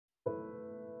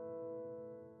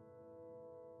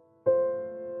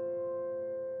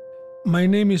My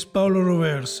name is Paolo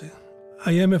Roversi.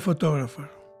 I am a photographer.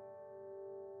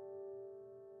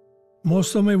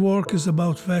 Most of my work is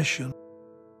about fashion,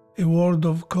 a world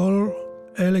of color,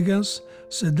 elegance,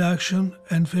 seduction,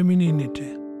 and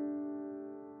femininity.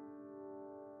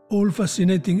 All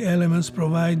fascinating elements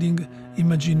providing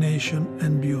imagination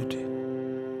and beauty.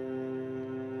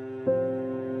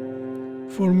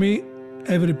 For me,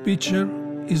 every picture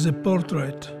is a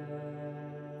portrait,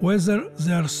 whether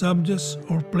they are subjects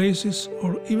or places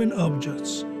or even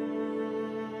objects.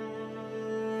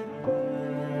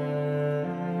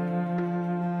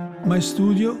 My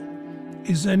studio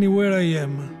is anywhere I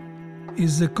am,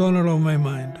 is the corner of my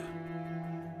mind.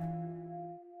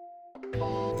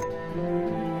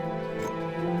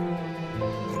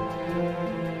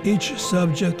 Each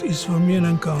subject is for me an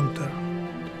encounter,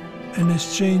 an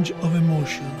exchange of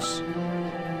emotions.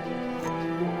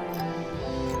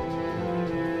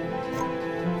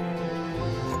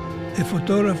 A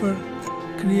photographer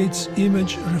creates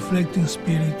image reflecting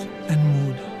spirit and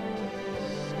mood.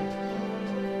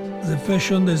 The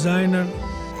fashion designer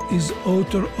is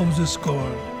author of the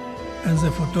score, and the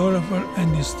photographer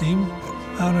and his team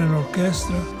are an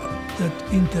orchestra that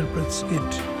interprets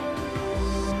it.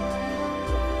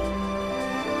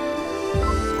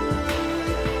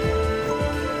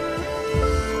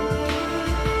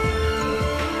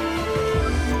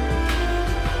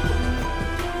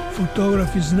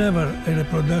 Photography is never a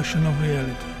reproduction of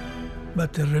reality,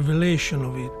 but a revelation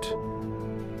of it.